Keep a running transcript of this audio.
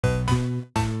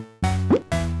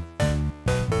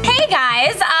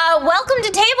guys. Welcome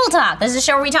to Table Talk. This is a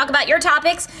show where we talk about your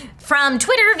topics from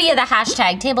Twitter via the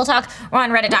hashtag Table Talk. We're on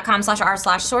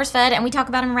reddit.com/r/SourceFed, and we talk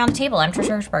about them around the table. I'm Trish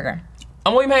Hirschberger.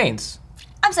 I'm William Haynes.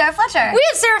 I'm Sara Fletcher. We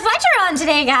have Sara Fletcher on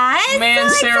today, guys. Man,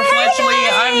 so Sara Fletcher,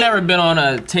 I've never been on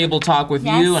a table talk with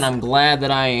Yes. you, and I'm glad that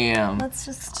I am. Let's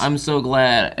just. I'm so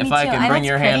glad. If I can bring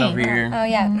your hand over here. Oh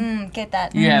yeah, get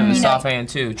that. You have a soft hand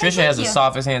too. Trisha has the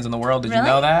softest hands in the world. Did you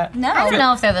know that? No. I don't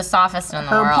know if they're the softest in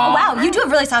the world. palm- Wow, you do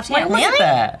have really soft hands. Look at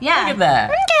that. Yeah. Look at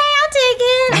that. Okay, I'll take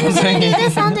it. I'm gonna do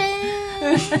this all day.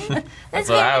 That's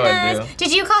what I would do.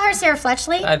 Did you call her Sara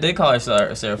Fletchley? I did call her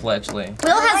Sara Fletchley.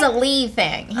 Will has a Lee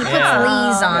thing. He puts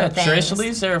Lees on things. Trish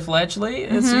Lee, Sara Fletchley.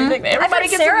 It's your nickname. Everybody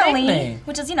gets Sarah a nickname. Lee,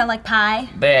 which is like pie.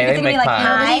 They make pie.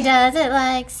 Nobody does it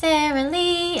like Sara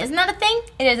Lee. Isn't that a thing?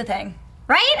 It is a thing.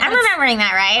 Right? I'm remembering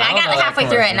that, right? I don't got know like that halfway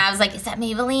through it commercial. and I was like, is that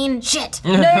Maybelline? Shit.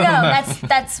 No,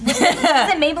 that's. Is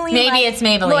it Maybelline? Maybe like, it's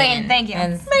Maybelline. Lloyd, thank you.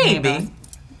 Maybe.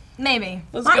 Maybe.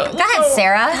 Let's Go go. ahead,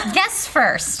 Sarah. Guess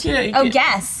first. Yeah, you Oh, can-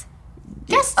 guess.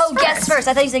 Guess Guess first.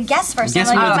 I thought you said guess first. Guess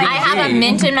I'm what like, it's I gonna have a be.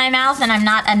 mint in my mouth and I'm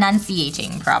not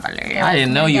enunciating properly. I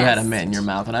didn't know you had a Yes. mint in your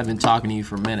mouth, and I've been talking to you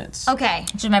for minutes. Okay.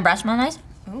 Should my brush smell nice?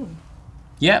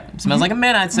 Yep, it smells like a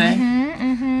mint, I'd say.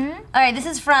 All right. This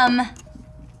is from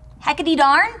Heckity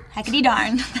Darn. Heckity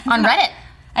Darn. On Reddit.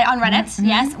 On Reddit.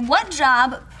 Yes. What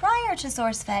job prior to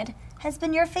SourceFed has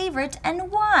been your favorite and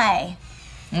why?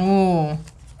 Ooh.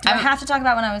 Do I have to talk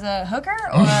about when I was a hooker,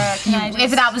 or can I just?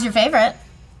 If that was your favorite.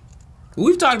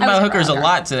 We've talked about was hookers a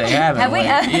lot today, haven't Have we?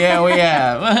 Yeah, we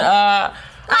have.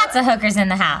 Lots of hookers in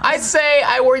the house. I'd say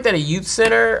I worked at a youth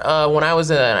center when I was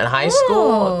in high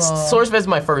school. Ooh. SourceFed's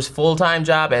my first full-time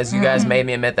job, as you guys made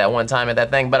me admit that one time at that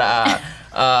thing. But I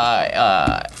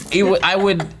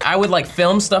would like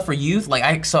film stuff for youth.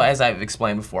 So as I've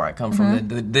explained before, I come from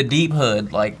the deep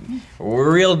hood, like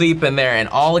real deep in there, and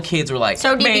all the kids were like,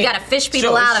 So deep, "Man, you gotta fish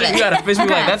people out of it." You gotta fish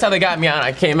people. Like, that's how they got me out.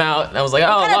 I came out and I was like,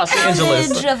 oh, What Los kind of Angeles.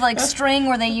 poundage of like string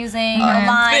were they using? Or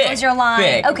line? Thick, What was your line?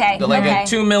 thick. Okay. Like okay. a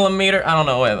 2 millimeter. I don't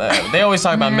know what. They always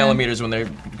talk about millimeters when they're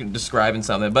describing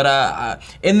something. But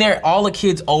in there, all the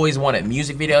kids always wanted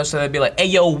music videos, so they'd be like, "Hey,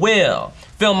 yo, Will,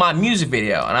 film my music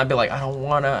video," and I'd be like, "I don't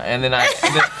wanna," and then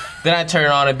then I turn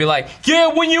it on and be like, "Yeah,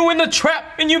 when you in the trap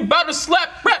and you about to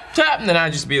slap, rap, tap," and then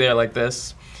I'd just be there like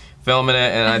this, filming it,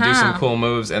 and I'd do some cool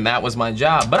moves, and that was my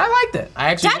job. But I liked it. I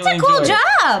actually That's really a cool enjoyed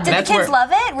it. job. Did the kids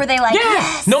love it? Were they like, Yeah.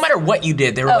 yes? No matter what you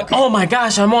did, they were like, Okay. "Oh my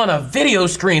gosh, I'm on a video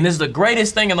screen. This is the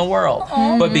greatest thing in the world."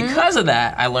 But because of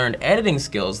that, I learned editing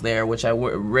skills there, which I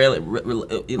later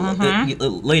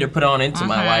put on into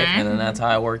my life, and then that's how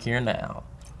I work here now.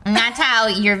 And that's how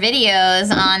your videos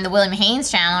on the William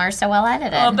Haynes channel are so well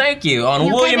edited. Oh, thank you. On You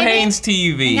okay, William baby? Haynes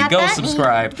TV. got Go that?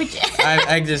 subscribe.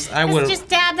 I would. Just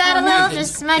dab that a little,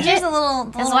 just smudge Here's it. a little.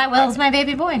 This is why Will's my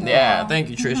baby boy. Yeah, thank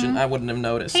you, Trisha. I wouldn't have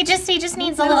noticed. He just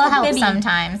needs a little help bibby.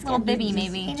 sometimes. Little bibby,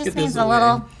 maybe. He just Get needs this a away.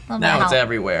 little bit Now of it's help.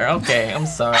 everywhere. Okay, I'm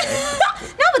sorry.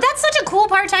 No, but that's such a cool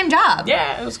part-time job.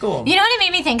 Yeah, it was cool. You know what it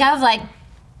made me think of? Like,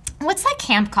 what's that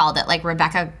camp called that like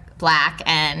Rebecca Black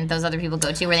and those other people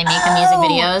go to where they make the music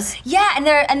videos? Yeah, and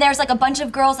there's like a bunch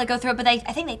of girls that go through it, but I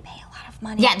think they pay a lot of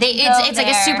money. Yeah, to it's go like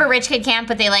a there. super rich kid camp,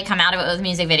 but they like come out of it with a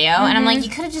music video, and I'm like, you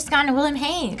could have just gone to William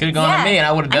Haynes. Could have gone Yeah. to me, and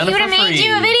I would have done He it would for have free. made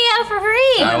you a video for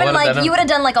free. I would've done it. You would have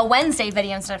done like a Wednesday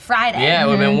video instead of Friday. Yeah, it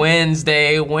would have been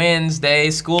Wednesday.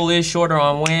 School is shorter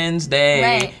on Wednesday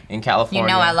Right. in California. You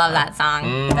know I love that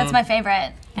song. That's my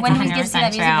favorite. When do we get to see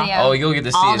that 100% music true. video? Oh, you'll get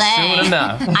to see All it day. soon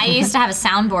enough. I used to have a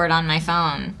soundboard on my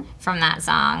phone from that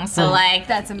song. So like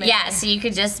That's amazing. Yeah, so you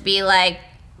could just be like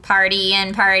party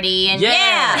and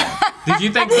Yeah. Did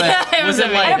you think that? It was was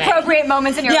it like? amazing. Appropriate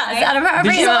moments in your life. Yes, at a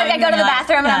Did you So like I go to the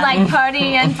bathroom and I'm like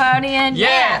party and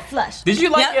Yeah. flush. Did you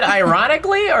like it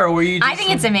ironically, or were you? Just, I think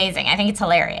it's amazing. I think it's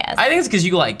hilarious. I think it's because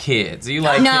you like kids. You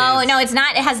like No, kids. no, it's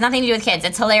not. It has nothing to do with kids.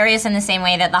 It's hilarious in the same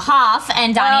way that the Hoff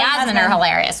and Donny Oh, Osmond are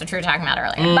hilarious, which we were talking about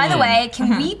earlier. By the way,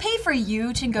 can we pay for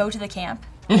you to go to the camp?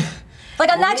 Like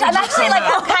I'm actually like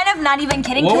I'm kind of not even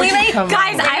kidding. What Can would we you raise, come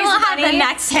Guys, up with? I will have the money?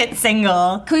 next hit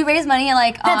single. Can we raise money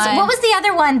like That's, on, what was the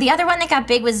other one? The other one that got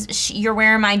big was You're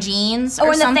Wearing My Jeans or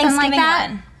and the something like Thanksgiving that.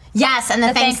 one? Yes, and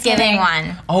the Thanksgiving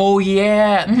one. Oh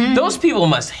yeah, those people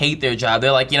must hate their job.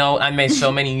 They're like, I made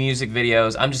so many music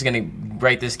videos. I'm just gonna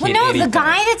write this kid Well, no, anything. the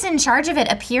guy that's in charge of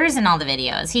it appears in all the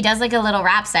videos. He does like a little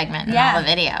rap segment in all the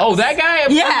videos. Oh, that guy.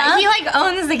 Yeah, he like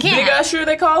owns the camp. Big Usher,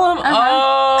 they call him.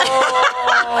 Oh.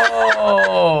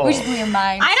 We just blew your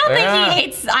mind. I don't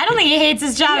I don't think he hates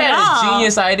his job He at had all. a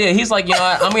genius idea. He's like, you know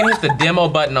what? I'm gonna hit the demo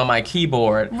button on my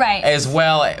keyboard, Right. as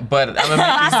well. But I'm gonna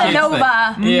make these kids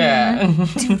Nova. think.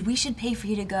 Yeah. Dude, we should pay for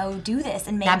you to go do this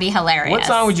and make. That'd be hilarious. What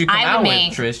song would you come I out would with,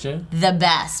 make Trisha? the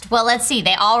best. Well, let's see.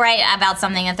 They all write about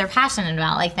something that they're passionate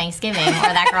about, like Thanksgiving, or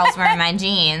that girl's wearing my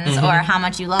jeans, or how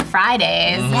much you love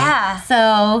Fridays. Yeah.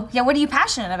 So, Yeah. What are you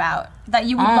passionate about that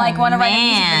you would like want to write a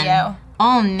music video?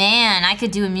 Oh man, I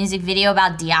could do a music video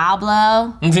about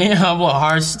Diablo. Diablo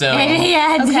Hearthstone.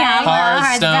 Yeah, Diablo,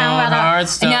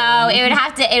 Hearthstone. No, it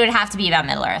would have to be about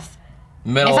Middle Earth.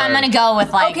 Middle If I'm gonna go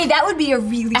with like Okay, that would be a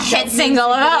really a hit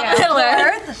single about Middle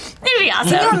Earth, it'd be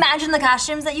awesome. Can you imagine the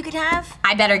costumes that you could have?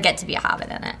 I better get to be a hobbit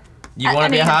in it. You want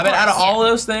to be a mean, of hobbit? Out of course, all of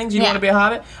those things, you Yeah. want to be a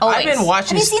hobbit? Always. I've been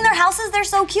watching. Have you seen their houses? They're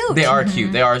so cute. They are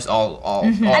cute. They are all I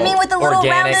mean, with the little organic.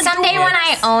 rounded Someday doors. when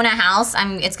I own a house,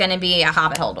 it's gonna be a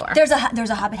hobbit hole door. There's a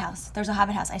hobbit house. There's a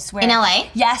hobbit house. I swear. In LA?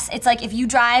 Yes, it's like if you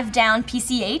drive down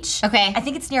PCH. Okay. I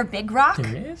think it's near Big Rock.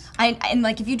 There is? And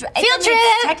like if you drive, Field trip!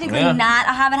 It's technically Yeah. not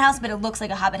a hobbit house, but it looks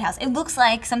like a hobbit house. It looks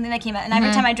like something that came out. And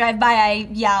every time I drive by, I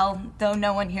yell, though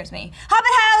no one hears me.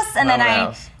 Hobbit house! And then Hobbit I.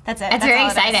 house. That's it. It's That's very all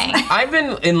it is. exciting. I've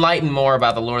been enlightened more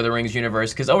about the Lord of the Rings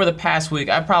universe because over the past week,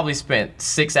 I probably spent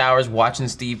 6 hours watching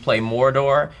Steve play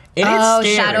Mordor. And Oh,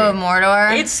 it's scary. Shadow of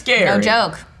Mordor. It's scary. No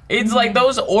joke. It's like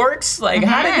those orcs. Like,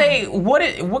 how did they?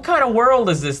 What kind of world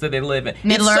is this that they live in?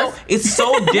 Middle Earth. It's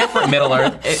so different. Middle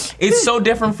Earth. It's so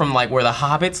different from like where the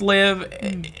hobbits live.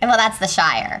 Well, that's the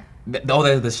Shire. Oh,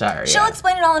 there's the Shire. She'll Yeah.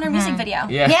 explain it all in her music video.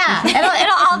 Yeah. Yeah,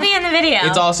 it'll all be in the video.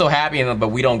 It's all so happy, but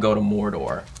we don't go to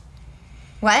Mordor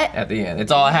What? at the end.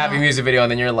 It's all a happy music video,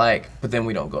 and then you're like, but then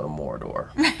we don't go to Mordor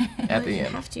at the You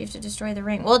end. have to destroy the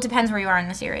ring. Well, it depends where you are in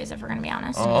the series, if we're gonna be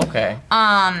honest. Oh, okay.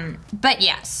 But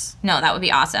yes, no, that would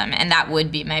be awesome, and that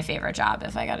would be my favorite job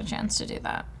if I got a chance to do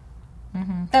that.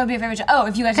 That would be your favorite job. Oh,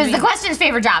 if you guys. Because the question's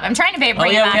favorite job. I'm trying to bring yeah, it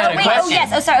we had back. a Wait, question. oh yes.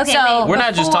 Oh, sorry. Okay. So- wait. We're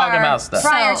not just talking about stuff.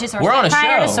 Prior to SourceFed. We're on a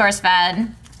Prior to show. SourceFed.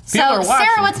 People So, are watching.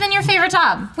 Sarah, what's been your favorite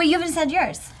job? Wait, you haven't said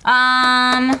yours.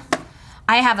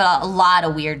 I have a lot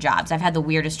of weird jobs. I've had the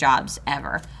weirdest jobs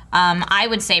ever. I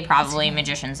would say probably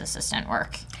magician's assistant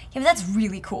work. Yeah, but that's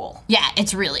really cool. Yeah,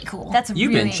 it's really cool. That's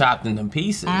You've really. been chopped into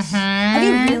pieces. Have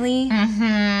you really?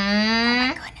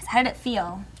 Mm-hmm. Goodness, how did it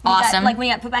feel? When you Awesome. got, like when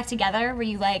you got put back together, were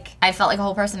you like, I felt like a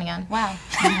whole person again. wow?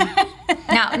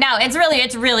 No, it's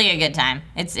really a good time.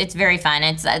 It's very fun.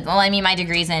 It's well, I mean, my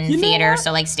degree's in theater,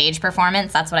 so like stage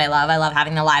performance. That's what I love. I love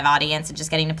having the live audience and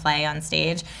just getting to play on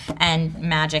stage. And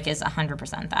magic is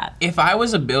 100% that. If I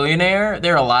was a billionaire,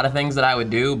 there are a lot of things that I would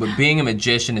do, but being a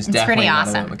magician is definitely pretty one of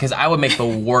awesome. them. Because I would make the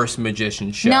worst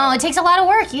magician show. No, it takes a lot of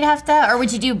work. You'd have to, or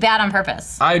would you do bad on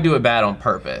purpose? I would do it bad on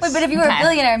purpose. Wait, but if you were Okay. a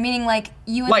billionaire, meaning like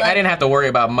you would like I didn't have to worry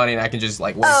about money, and I can just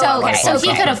like work my So, life so on he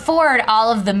could something. afford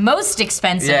all of the most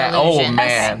expensive Yeah. illusions. Oh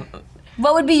man.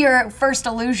 What would be your first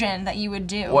illusion that you would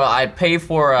do? Well, I'd pay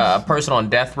for a person on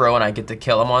death row, and I get to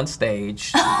kill him on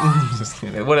stage. Just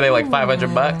kidding. What are they like?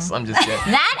 $500? I'm just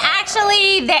kidding. That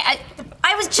actually,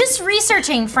 I was just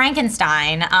researching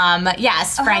Frankenstein.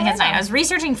 Yes, Frankenstein. I was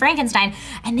researching Frankenstein,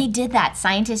 and they did that.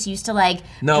 Scientists used to like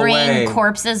No bring way.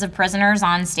 corpses of prisoners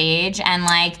on stage and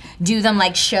like do them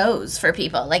like shows for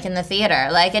people, like in the theater.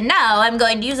 Like, and now I'm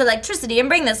going to use electricity and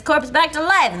bring this corpse back to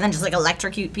life, and then just like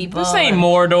electrocute people. This ain't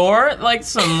Mordor. Like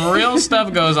some real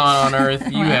stuff goes on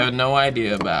Earth you have no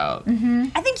idea about.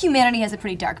 I think humanity has a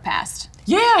pretty dark past.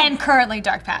 Yeah. And currently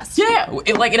dark past. Yeah,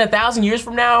 like in 1,000 years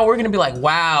from now, we're gonna be like,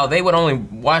 wow, they would only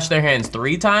wash their hands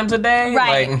 3 times a day.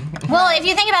 Right. Like, Well, if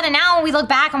you think about it now, we look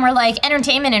back and we're like,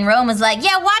 entertainment in Rome was like,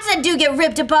 yeah, watch that dude get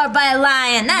ripped apart by a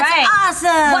lion. That's Right.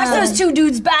 awesome. Watch those two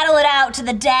dudes battle it out to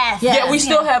the death. yeah, we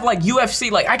still have like UFC.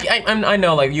 Like I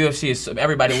know like UFC is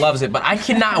everybody loves it, but I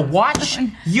cannot watch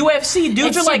UFC.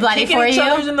 Dudes It's are too like bloody kicking for each you?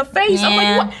 other in the face. I'm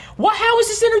Yeah. like, what? What? How is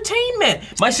this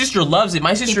entertainment? My sister loves it.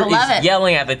 My sister People love is it.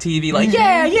 yelling at the TV like,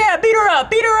 yeah, beat her up,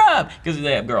 because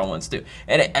that girl wants to.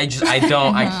 And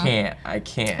I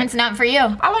can't. It's not for you.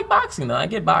 I like boxing though. I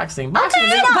get boxing. Boxing.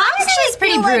 Okay, boxing is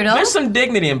pretty brutal. There's some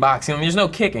dignity in boxing. There's no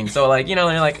kicking. So like, you know,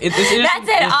 they're like, That's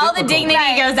it. All the dignity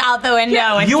goes out the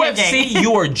window. with UFC, kicking.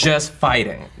 you are just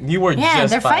fighting. You are Yeah,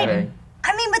 just they're fighting. fighting.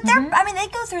 I mean, but they're. I mean, they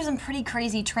go through some pretty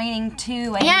crazy training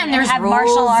too, and, Yeah, and there's have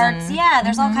martial rules arts. and- Yeah,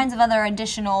 there's all kinds of other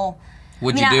additional.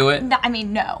 Would I mean, you do it? No, I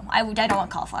mean, no. I don't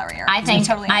want cauliflower ear. I to be think-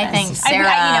 totally I honest. think I mean,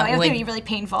 Sarah it was would- gonna be really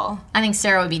painful. I think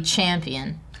Sarah would be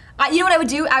champion. You know what I would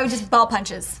do? I would just ball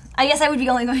punches. I guess I would be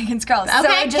only going against girls. So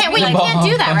Okay, it would just can't, be well, you like, can't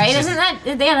do that, right? Punches. Isn't that,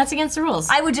 yeah, that's against the rules.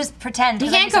 I would just pretend. You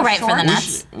 'cause can't I'm go so right for the short.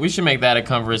 nuts. We should make that a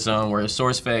comfort zone where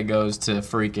SourceFed goes to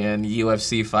freaking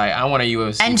UFC fight. I want a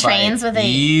UFC And fight. trains with a-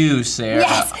 You, Sarah.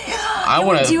 Yes. I You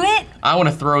want would do it? I want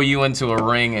to throw you into a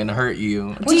ring and hurt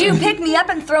you. Would you pick me up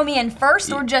and throw me in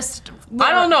first, or just?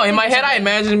 I don't know. In my head, I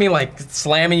imagine me like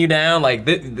slamming you down, like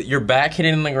your back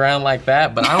hitting the ground like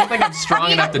that. But I don't think I'm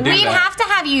strong enough to do that. We'd have to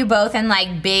have you both in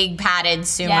like big padded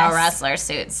sumo wrestler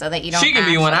suits so that you don't. She can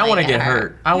be one. I want to get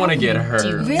hurt. I want to get hurt.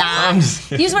 Really? You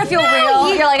just want to feel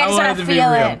real. You're like, I just want to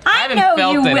feel it. I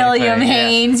know you, William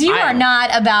Haynes. You are not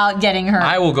about getting hurt.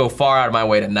 I will go far out of my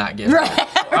way to not get hurt.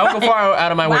 I will go far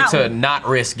out of my way to not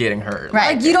risk getting hurt.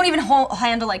 Right. Like you don't even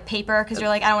handle like paper because you're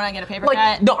like, I don't want to get a paper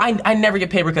cut. No, I never get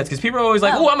paper cuts because people are always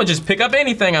like, oh, I'm gonna just pick up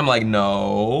anything. I'm like,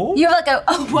 no. You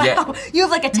have like you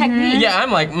have like a technique. Yeah,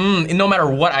 I'm like, no matter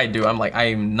what I do, I'm like,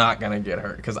 I'm not gonna get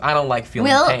hurt because I don't like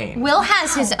feeling pain. Will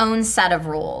has his own set of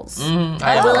rules.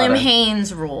 William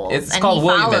Haynes rules. It's and called he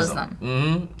follows Williamism.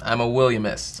 them. I'm a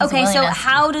Williamist. Okay, so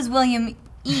how does William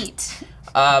eat?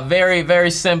 Very, very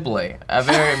simply.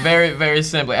 Very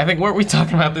simply. I think, weren't we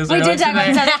talking about this earlier We did talk about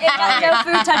this. No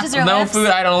food touches your lips. No food.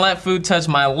 I don't let food touch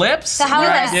my lips. So how You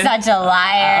are such a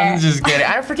liar. I'm just kidding.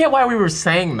 I forget why we were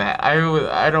saying that.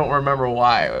 I don't remember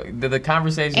why. The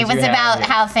conversation. It was about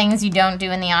how things you don't do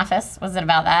in the office. Was it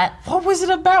about that? What was it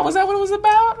about? Was that what it was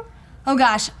about? Oh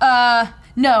gosh.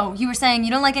 No. You were saying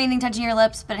you don't like anything touching your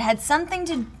lips, but it had something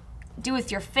to do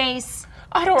with your face.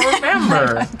 I don't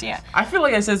remember. idea. I feel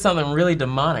like I said something really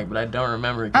demonic, but I don't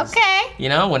remember. Okay. You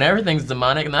know, when everything's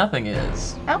demonic, nothing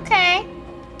is. Okay.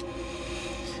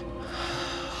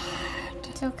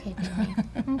 It's okay, baby.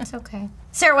 It's okay.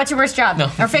 Sarah, what's your worst job?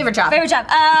 Or favorite job? Favorite job.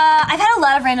 I've had a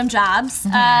lot of random jobs,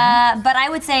 but I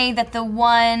would say that the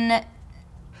one,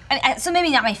 so maybe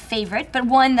not my favorite, but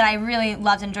one that I really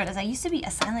loved and enjoyed is I used to be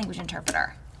a sign language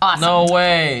interpreter. Awesome. No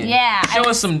way. Yeah. Show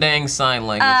us some dang sign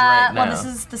language right now. Well, this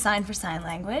is the sign for sign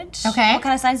language. Okay. What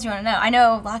kind of signs do you want to know? I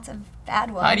know lots of bad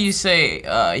ones. How do you say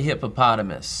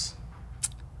hippopotamus?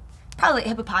 Probably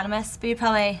hippopotamus, but you'd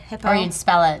probably hippo. Or you'd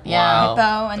spell it, yeah. Wow,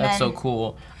 Hippo, and that's then so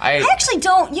cool. I actually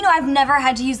don't. You know, I've never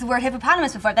had to use the word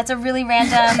hippopotamus before. That's a really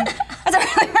random. That's a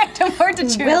really random word to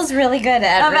choose. Will's really good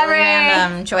at really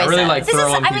random choices. I really like This is.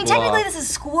 throwing I mean, people technically, off. this is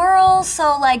squirrel.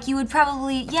 So, like, you would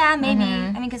probably, yeah, maybe.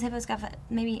 I mean, because hippo's got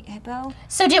maybe hippo.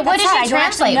 So, what did you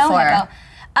translate for? Hippo.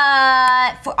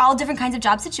 For all different kinds of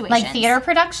job situations. Like theater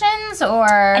productions, or?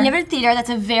 I never did theater. That's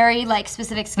a very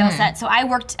specific skill set. So I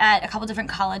worked at a couple different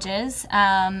colleges,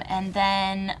 and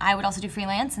then I would also do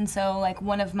freelance. And so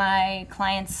one of my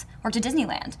clients worked at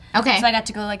Disneyland. Okay. So I got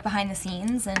to go behind the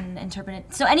scenes and interpret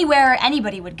it. So anywhere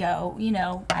anybody would go,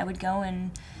 I would go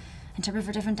and interpret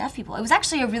for different deaf people. It was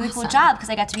actually a really cool job because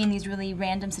I got to be in these really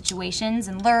random situations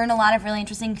and learn a lot of really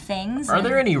interesting things. Are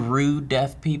there any rude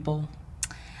deaf people?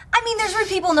 I mean, there's rude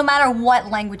people no matter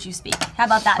what language you speak. How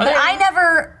about that? But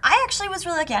I actually was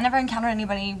really lucky. I never encountered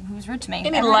anybody who was rude to me. Any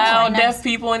Everyone was loud really nice. deaf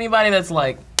people? Anybody that's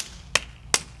like...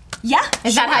 Yeah.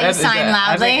 Is that how you sign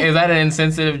loudly? Is that an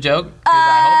insensitive joke? 'Cause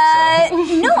I hope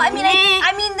so. No,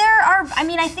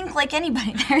 I think like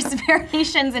anybody, there's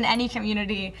variations in any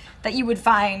community that you would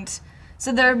find.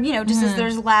 So there, just as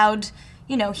there's loud,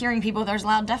 hearing people, there's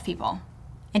loud deaf people.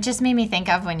 It just made me think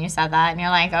of when you said that, and you're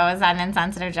like, oh, is that an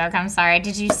insensitive joke? I'm sorry.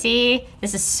 Did you see,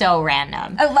 this is so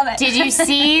random. I love it. Did you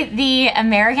see the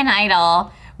American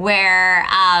Idol where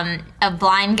a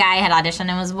blind guy had auditioned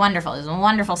and was wonderful? He was a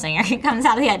wonderful singer. He comes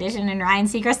out of the audition and Ryan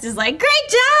Seacrest is like, great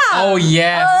job! Oh,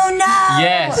 yes. Oh, no!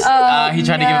 Yes. Oh, he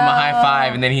tried to give him a high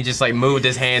five, and then he just moved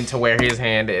his hand to where his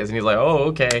hand is, and he's like, oh,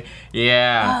 okay.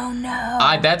 Yeah. Oh,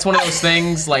 no. That's one of those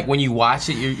things, when you watch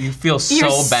it, you feel so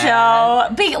You're bad.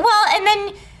 so big. Well, and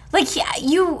then...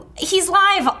 he's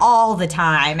live all the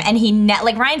time, and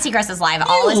Ryan Seacrest is live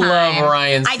all the time. I love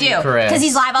Ryan Seacrest. I do, because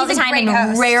he's live all the time and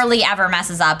host. rarely ever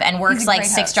messes up, and works He's a great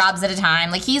 6 host. jobs at a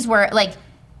time.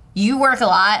 You work a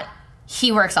lot,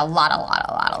 he works a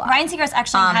lot. Ryan Seacrest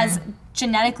actually has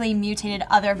genetically mutated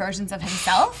other versions of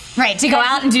himself. Right, to go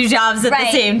out and do jobs at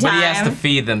the same time. But he has to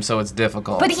feed them, so it's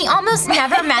difficult. But he almost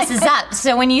never messes up.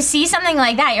 So when you see something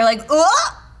like that, you're like,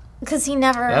 ugh! Because he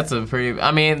never... That's a pretty...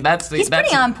 He's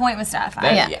pretty on point with stuff.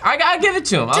 I gotta give it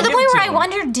to him. To the point where I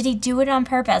wondered, did he do it on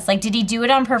purpose? Did he do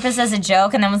it on purpose as a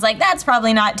joke and then was like, that's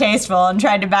probably not tasteful, and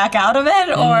tried to back out of it?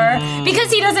 Or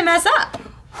because he doesn't mess up?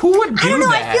 Who would do that? I don't know.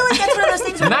 I feel like that's one of those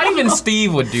things where Not even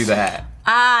Steve would do that.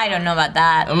 I don't know about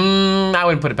that. I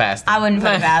wouldn't put it past him. I wouldn't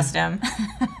put it past him.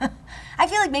 I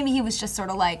feel like maybe he was just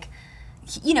sort of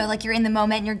you're in the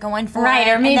moment and you're going for it. Right,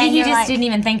 or maybe he just didn't didn't.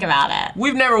 even think about it.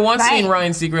 We've never once seen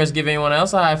Ryan Seacrest give anyone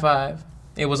else a high five.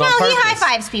 It was on purpose. No, he high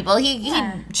fives people. He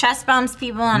chest bumps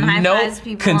people and high fives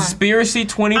people. Conspiracy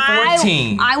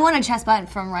 2014. I want a chest bump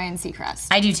from Ryan Seacrest.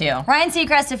 I do too. Ryan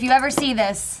Seacrest, if you ever see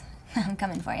this, I'm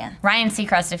coming for you. Ryan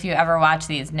Seacrest, if you ever watch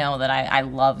these, know that I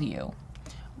love you.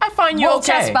 I find you We'll okay.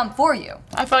 chest bump for you.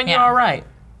 I find you Yeah. all right,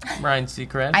 Ryan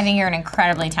Seacrest. I think you're an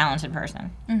incredibly talented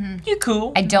person. You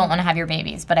cool. I don't want to have your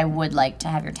babies, but I would like to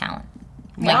have your talent.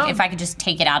 Like, Yeah. if I could just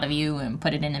take it out of you and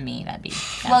put it into me, that'd be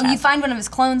fantastic. Well, you find one of his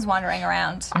clones wandering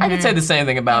around. I could say the same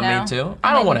thing about You know? me too. And I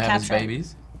then don't want to you have his capture it.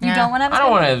 babies. You don't want to have I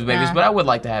don't want to have his babies, No. but I would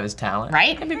like to have his talent.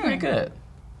 Right? It'd be pretty good.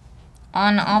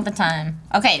 On all the time.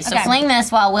 Okay, so Okay. fling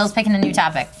this while Will's picking a new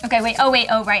topic. Okay, wait. Oh,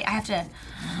 right. I have to.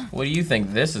 What do you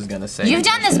think this is gonna say? You've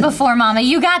done this before, Mama.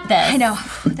 You got this. I know.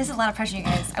 This is a lot of pressure, you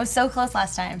guys. I was so close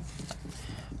last time.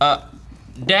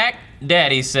 Dak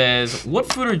Daddy says,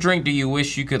 "What food or drink do you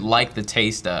wish you could like the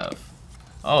taste of?"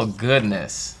 Oh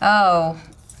goodness. Oh,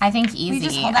 I think just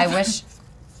easy. hold that I for- wish.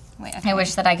 Wait. Okay. I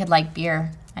wish that I could like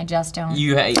beer. I just don't.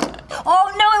 You hate.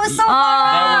 Oh no! It was so far.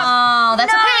 Oh,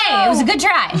 that's okay. It was a good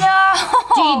try.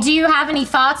 No. Do you have any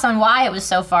thoughts on why it was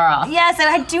so far off? Yes, it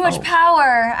had too much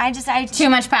power. Too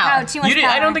much power. Too much You did.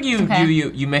 power. I don't think you Okay.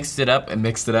 you mixed it up and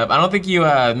mixed it up. I don't think you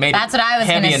made it. That's what I was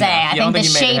heavy gonna say. enough. I don't think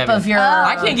the you made it shape heavy of your.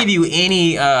 I can't give you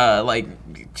any like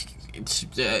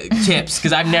tips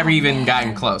because I've never even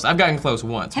gotten close. I've gotten close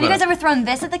once. Have you guys ever thrown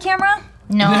this at the camera?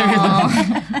 No.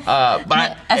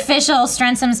 But Official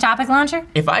Strensum's topic launcher?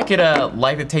 if I could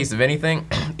like the taste of anything,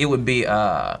 it would be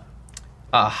hot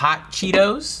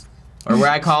Cheetos. Or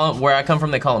where I come from,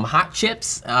 they call them hot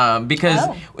chips.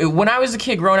 Because when I was a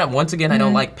kid growing up, once again, I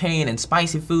don't like pain, and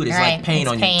spicy food is Right, like pain it's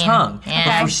on pain. your tongue.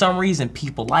 Yeah. But for some reason,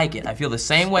 people like it. I feel the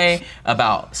same way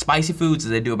about spicy foods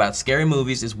as they do about scary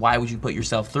movies. Is why would you put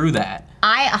yourself through that?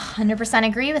 I 100%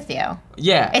 agree with you.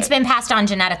 Yeah. It's been passed on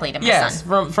genetically to my Yes,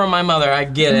 son. from my mother, I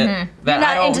get it. That You're not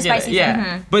I don't into get spicy it.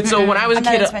 Yeah. But so when I was a I'm not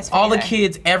kid, into spicy food all the either.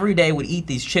 kids every day would eat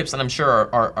these chips, and I'm sure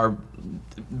are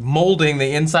molding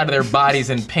the inside of their bodies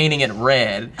and painting it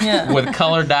red with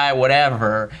color dye,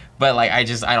 whatever. But like, I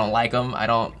don't like them. I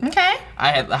don't. Okay. I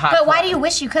had the hot. But why do you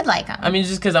wish you could like them? I mean,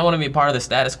 just because I want to be part of the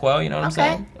status quo. You know what I'm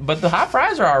saying? But the hot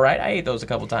fries are all right. I ate those a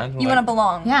couple times. You want to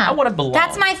belong. Yeah. I wanna belong.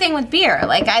 That's my thing with beer.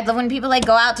 Like, when people like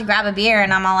go out to grab a beer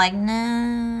and I'm all like,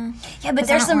 nah. Yeah, but 'cause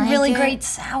I there's don't some like really it. great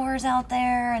sours out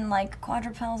there and like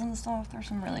quadrupels and stuff. There's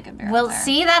some really good beer Well, out there.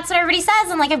 see, that's what everybody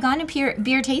says. And like, I've gone to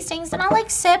beer tastings and I'll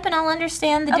like sip and I'll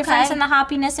understand the difference Okay. in the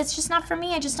hoppiness. It's just not for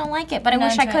me. I just don't like it. But I Not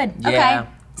wish I into it. could. Yeah. Okay.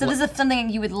 So this is something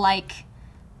you would like,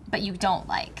 but you don't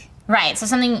like. Right. So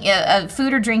something, a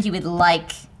food or drink you would like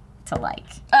to like.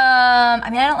 I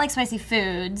mean, I don't like spicy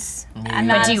foods. I'm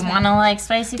not But do you as- want to like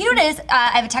spicy food? You know what it is? I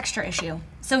have a texture issue.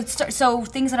 So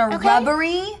things that are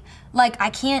rubbery, like I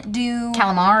can't do.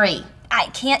 Calamari. I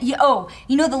can't. You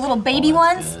know the little baby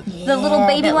ones? The little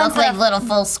baby that ones look like that little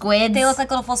full squids. they look like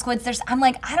little full squids. I'm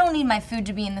like, I don't need my food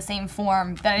to be in the same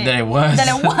form that it was. That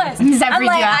it was. Does that I'm freak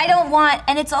like, you out? I don't want,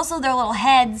 and it's also their little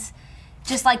heads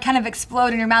just like kind of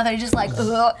explode in your mouth. They're just like,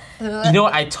 ugh. You know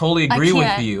what? I totally agree with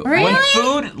can't. you. Really? When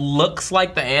food looks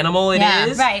like the animal it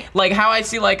is, Yeah, right. like how I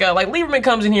see like Lieberman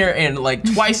comes in here and like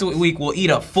twice a week we'll eat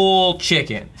a full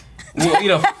chicken. We'll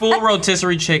eat a full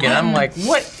rotisserie chicken. I'm like,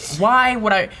 what? Why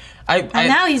would I? And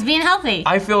now he's being healthy.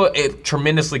 I feel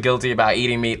tremendously guilty about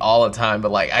eating meat all the time,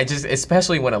 but like I just,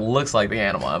 especially when it looks like the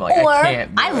animal, I'm like, Or I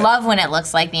can't. Do I it. love when it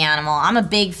looks like the animal. I'm a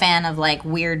big fan of like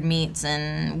weird meats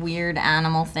and weird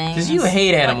animal things. Because you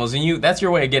hate animals, and that's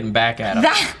your way of getting back at them.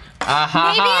 That,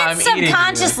 maybe it's I'm eating you.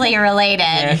 subconsciously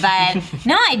related, but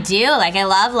no, I do. Like, I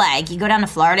love, like, you go down to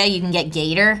Florida, you can get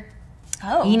gator.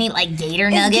 Oh. You can eat like gator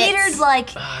Is nuggets. Gator's like,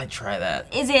 I'd try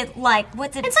that. is it like,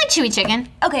 what's it? It's like chewy chicken.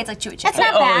 Okay, it's like chewy chicken. It's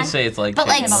not I bad. always say it's like But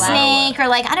like chicken no matter snake what. or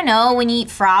like, I don't know, when you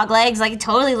eat frog legs, like it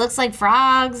totally looks like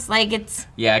frogs. Like it's,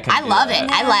 Yeah, I love it. Yeah.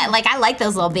 I like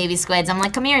those little baby squids. I'm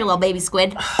like, come here, little baby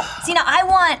squid. See, now I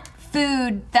want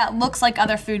food that looks like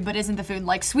other food but isn't the food,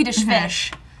 like Swedish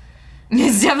fish.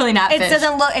 It's definitely not It fish.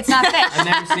 doesn't look, it's not fish. I've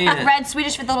never seen it. Red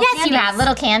Swedish with little Yes, candies. you have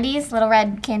little candies, little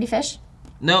red candy fish.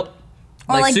 Nope.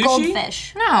 Or like sushi?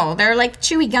 goldfish. No, they're like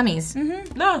chewy gummies.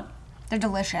 No. They're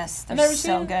delicious. They're never so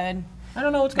seen it. good. I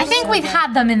don't know what's I going on. think we've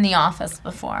had them in the office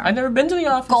before. I've never been to the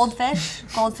office. Goldfish.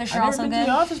 Goldfish are I've also never been to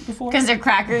good. the office before. Because they're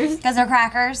crackers. Because they're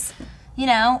crackers. You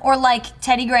know, or like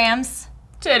Teddy Grahams.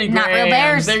 Teddy Not real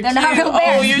Grahams, bears. They're not cute. real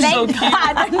bears. Oh, you're so Thank cute.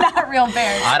 God, they're not real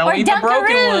bears. I don't Or eat the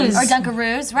broken Dunkaroos. ones. Or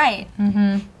Dunkaroos, right.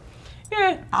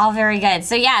 Yeah. All very good.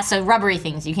 So yeah, so rubbery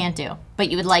things you can't do, but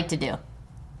you would like to do.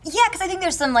 Yeah, because I think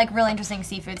there's some like really interesting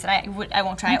seafoods that I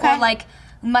won't try. Okay. Or like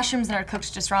mushrooms that are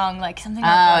cooked just wrong, like something Oh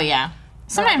like yeah.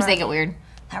 Sometimes they get weird.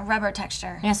 that rubber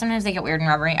texture. Yeah, sometimes they get weird and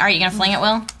rubbery. Are you gonna fling it,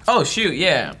 Will? Oh shoot,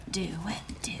 yeah. Do it,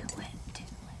 do it, do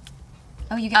it.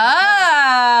 Oh, you get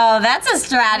Oh, that's a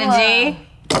strategy.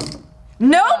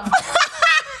 Nope.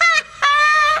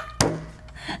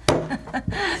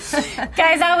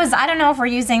 Guys, I don't know if we're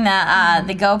using the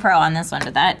GoPro on this one,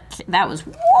 but that That was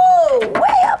way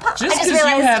up high. Just because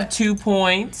you have 2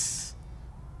 points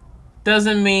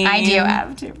doesn't mean... I do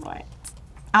have 2 points.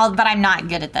 But I'm not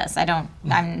good at this.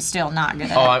 I'm still not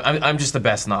good at it. I'm just the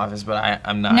best novice, but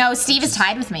I'm not. No, Steve is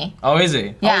tied with me. Oh, is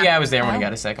he? Yeah. Oh, yeah, I was there when he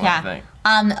got a second one, I think.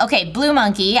 Okay, Blue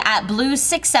Monkey at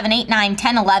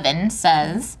Blue67891011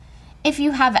 says, if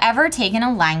you have ever taken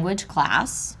a language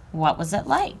class, what was it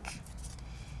like?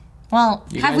 Well,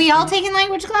 have we all taken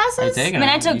language classes? I've taken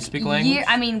I took you speak language?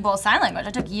 sign language. I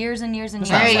took years and years and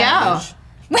years. There you go.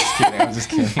 I'm just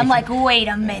kidding. I'm like, wait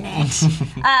a minute.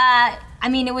 I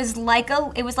mean, it was like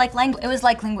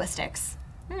linguistics.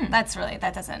 That's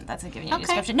giving you a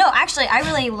description. No, actually, I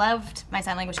really loved my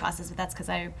sign language classes, but that's because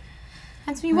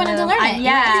That's you wanted to learn it. Do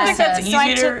you think that's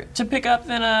easier to pick up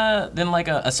than like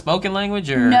a spoken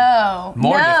language, or no?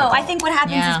 More difficult? I think what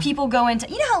happens is people go into,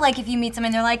 you know how like if you meet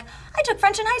someone, they're like, I took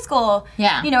French in high school.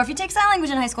 Yeah. You know, if you take sign language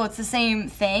in high school, it's the same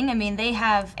thing. I mean,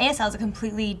 ASL is a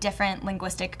completely different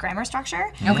linguistic grammar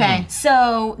structure. Okay.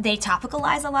 So they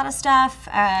topicalize a lot of stuff.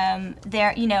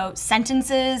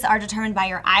 Sentences are determined by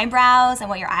your eyebrows and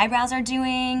what your eyebrows are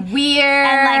doing. Weird.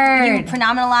 And like you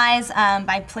pronominalize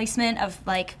by placement of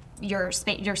like your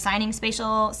signing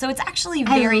spatial. So it's actually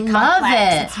very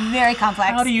complex. It's very complex.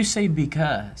 How do you say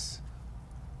because?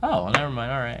 Oh, well, never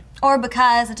mind. All right. Or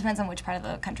because, it depends on which part of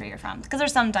the country you're from. Because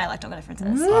there's some dialectal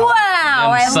differences.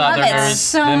 Wow, I love it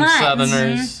so much.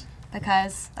 Southerners.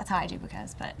 Because, that's how I do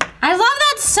because, but. I love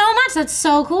that so much, that's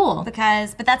so cool.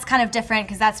 Because, but that's kind of different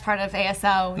because that's part of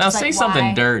ASL. Now say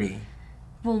something dirty.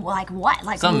 Well, like what?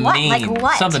 Like something what? Mean. Like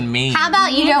what? Something mean. How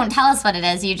about you don't tell us what it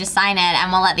is, you just sign it,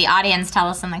 and we'll let the audience tell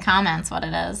us in the comments what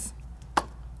it is.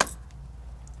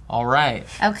 All right.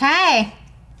 Okay.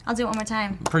 I'll do it one more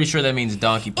time. I'm pretty sure that means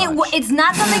donkey punch. It's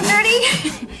not something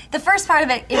dirty. The first part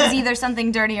of it is either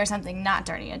something dirty or something not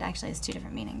dirty. It actually has 2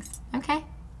 different meanings. Okay.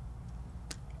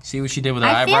 See what she did with her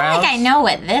I eyebrows? feel like I know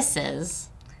what this is.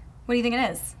 What do you think it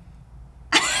is?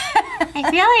 I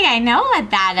feel like I know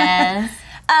what that is.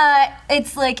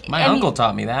 It's like... My uncle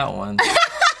taught me that one.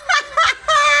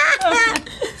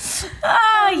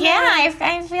 Oh, yeah,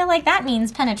 I feel like that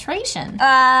means penetration.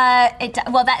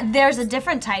 There's a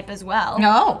different type as well.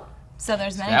 No. So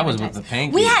there's many That was different with types. the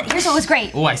pinky. Here's what was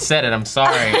great. Oh, I said it. I'm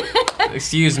sorry.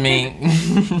 Excuse me.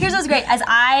 Here's what was great.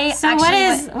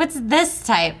 What's this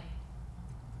type?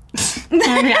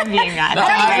 I'm being bad.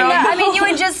 I mean, you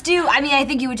would just do, I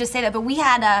think you would just say that, but we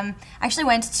had, actually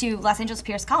went to Los Angeles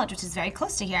Pierce College, which is very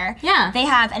close to here. Yeah. They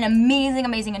have an amazing,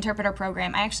 amazing interpreter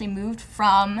program. I actually moved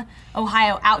from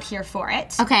Ohio out here for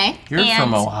it. Okay. You're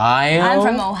from Ohio? I'm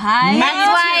from Ohio.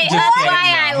 That's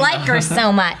why I like her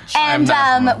so much. And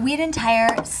we had an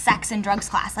entire sex and drugs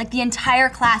class. Like the entire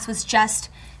class was just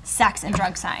sex and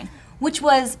drug sign, which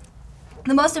was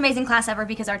the most amazing class ever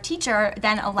because our teacher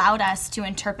then allowed us to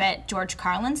interpret George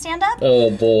Carlin stand-up.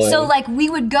 Oh boy. So like we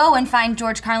would go and find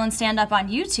George Carlin stand-up on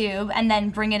YouTube and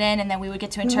then bring it in and then we would get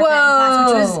to interpret it in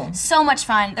class, which was so much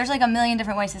fun. There's like a million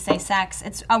different ways to say sex.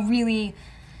 It's a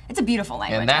beautiful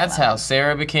language. And that's how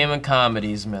Sarah became a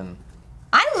comediesman.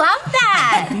 I love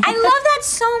that. I love that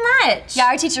so much. Yeah,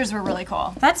 our teachers were really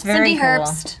cool. That's very Cindy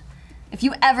Herbst, if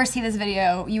you ever see this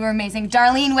video, you were amazing.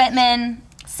 Darlene Whitman,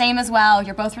 same as well.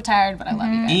 You're both retired, but I love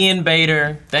you guys. Ian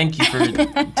Bader, thank you for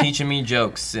teaching me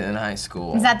jokes in high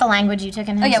school. Is that the language you took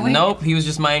in high school? Nope, he was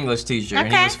just my English teacher,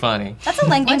 and he was funny. That's a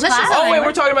language class. Oh wait,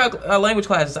 we're talking about language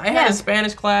classes. I had a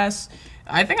Spanish class.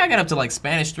 I think I got up to like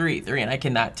Spanish 3, and I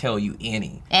cannot tell you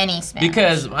any. Any Spanish.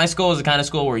 Because my school is the kind of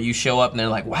school where you show up and they're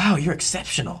like, wow, you're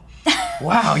exceptional.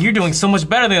 Wow, you're doing so much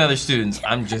better than other students.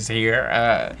 I'm just here.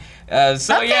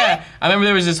 Yeah, I remember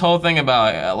there was this whole thing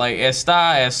about like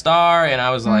estar, and I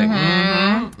was like,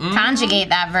 Conjugate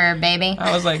that verb, baby.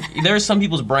 I was like, there's some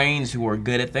people's brains who are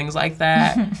good at things like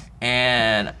that,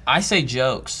 and I say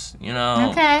jokes, you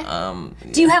know. Okay.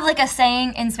 Do you have like a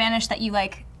saying in Spanish that you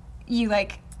like?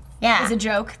 Yeah. Is a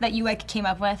joke that you like came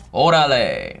up with?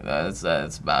 Orale.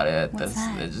 That's about it. What's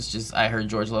that? It's just I heard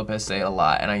George Lopez say it a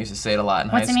lot, and I used to say it a lot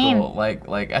in high What's it school.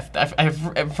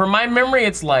 mean? From my memory,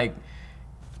 it's like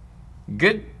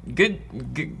good, do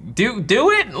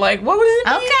it. Like what was it?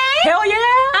 Okay. Hell yeah.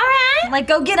 All right. Like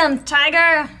go get him,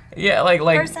 tiger. Yeah, like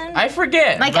Person? I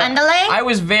forget. Like but underlay? I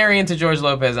was very into George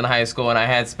Lopez in high school, and I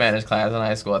had Spanish class in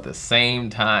high school at the same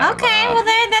time. Okay, well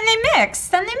then they mix.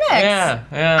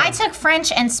 Yeah. I took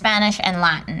French and Spanish and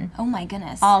Latin. Oh my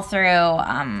goodness. All through,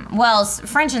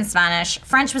 French and Spanish.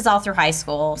 French was all through high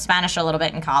school, Spanish a little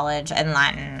bit in college, and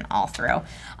Latin all through.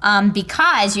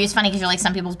 because it's funny because you're like,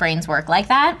 some people's brains work like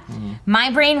that.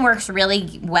 My brain works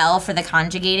really well for the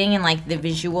conjugating and like the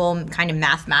visual kind of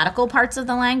mathematical parts of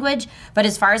the language. But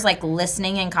as far as like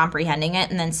listening and comprehending it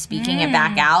and then speaking it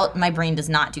back out, my brain does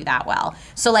not do that well.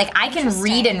 So like I can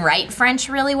read and write French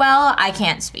really well. I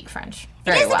can't speak French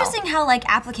very well. It is interesting how like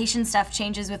application stuff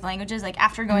changes with languages. Like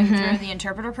after going through the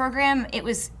interpreter program, it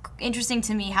was interesting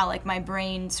to me how like my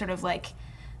brain sort of like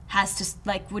has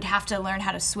to would have to learn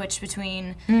how to switch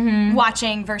between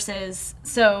watching versus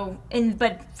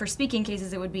but for speaking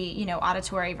cases it would be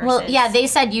auditory versus. Well, yeah, they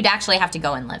said you'd actually have to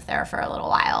go and live there for a little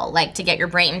while, like to get your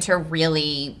brain to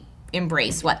really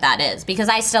embrace what that is. Because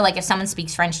I still like if someone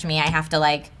speaks French to me, I have to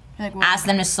ask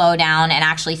them to slow down and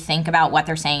actually think about what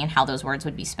they're saying and how those words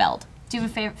would be spelled. Do you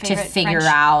have a favorite to figure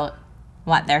French out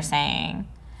what they're saying?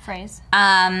 Phrase.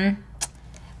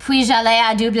 Puis-je aller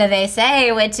à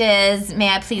WC, which is, may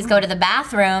I please go to the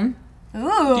bathroom?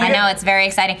 Ooh. I know, it's very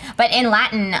exciting. But in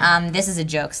Latin, this is a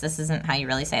joke, so this isn't how you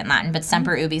really say it in Latin, but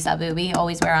semper ubi sub ubi,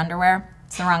 always wear underwear.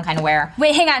 It's the wrong kind of wear.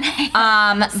 Wait, hang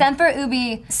on. Semper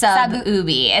ubi sub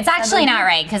ubi. It's actually not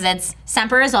right, because it's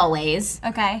semper is always.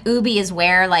 Okay. Ubi is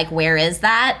where, where is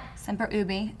that? Semper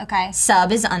ubi, okay.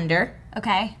 Sub is under.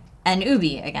 Okay. And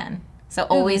ubi again. So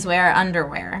always wear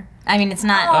underwear. I mean, it's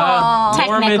not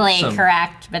technically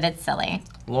correct, but it's silly.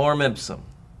 Lorem ipsum.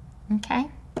 Okay.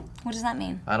 What does that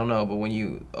mean? I don't know, but when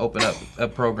you open up a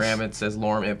program, it says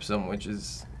lorem ipsum, which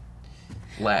is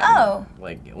Latin. Oh.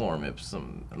 Like lorem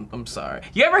ipsum. I'm sorry.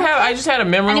 You ever have? I just had a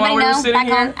memory while we were sitting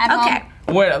here. Okay.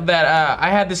 I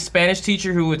had this Spanish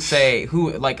teacher who would say,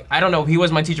 I don't know, he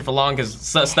wasn't my teacher for long because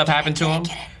stuff happened to him.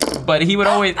 But he would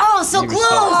always. Oh, so close!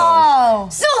 Oh,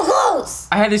 so close!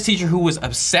 I had this teacher who was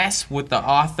obsessed with the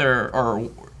author or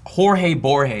Jorge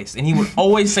Borges, and he would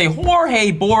always say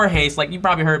Jorge Borges. Like you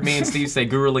probably heard me and Steve say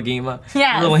Guru Lagima.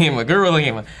 Yeah. Guru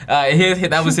Lagima.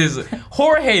 That was his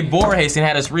Jorge Borges, and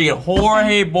had us read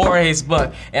Jorge Borges'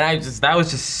 book, and that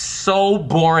was just so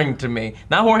boring to me.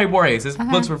 Not Jorge Borges. His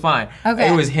books were fine.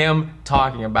 Okay. It was him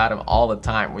talking about him all the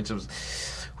time, which was.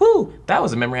 Whew, that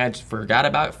was a memory I just forgot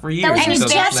about for years. And you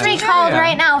just recalled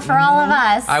right now for all of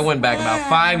us. I went back about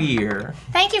 5 years.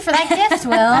 Thank you for that gift,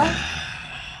 Will.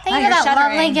 Thank you for that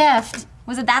lovely gift.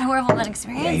 Was it that horrible of an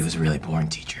experience? Yeah, he was a really boring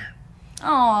teacher. Oh.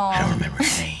 I don't remember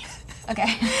his name. Okay.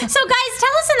 So guys,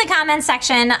 tell us in the comments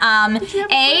section,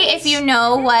 if you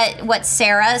know what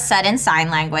Sarah said in sign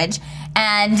language,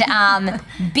 and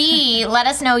B, let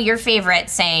us know your favorite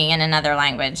saying in another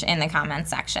language in the comments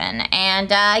section. And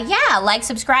yeah, like,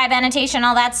 subscribe, annotation,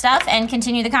 all that stuff, and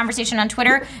continue the conversation on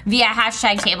Twitter via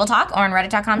 #TableTalk or on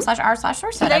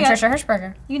reddit.com/r/SourceFed. I'm Trisha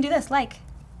Hirschberger. You can do this, like.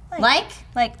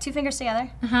 Like, 2 fingers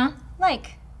together.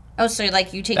 Like. Oh, so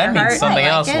like you take that your means heart. something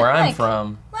like else it? where I'm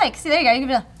from. Like, see, there you go. You can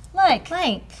be like.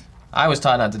 I was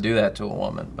taught not to do that to a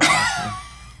woman. But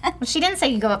Well, she didn't say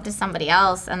you go up to somebody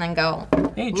else and then go,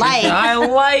 hey, Trisha, like. I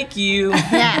like you.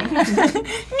 Yeah.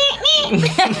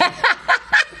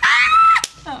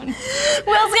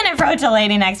 Will's gonna approach a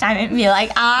lady next time and be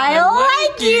like, I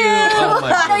like you. Oh my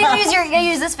No, God. you gotta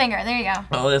use this finger. There you go.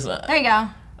 Oh, this. There you go.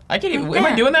 I can't even. Am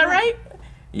I doing that right?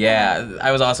 Yeah,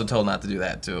 I was also told not to do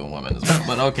that to a woman as well.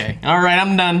 But okay. All right,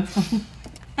 I'm done.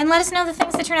 And let us know the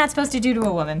things that you're not supposed to do to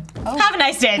a woman. Have a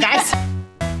nice day, guys.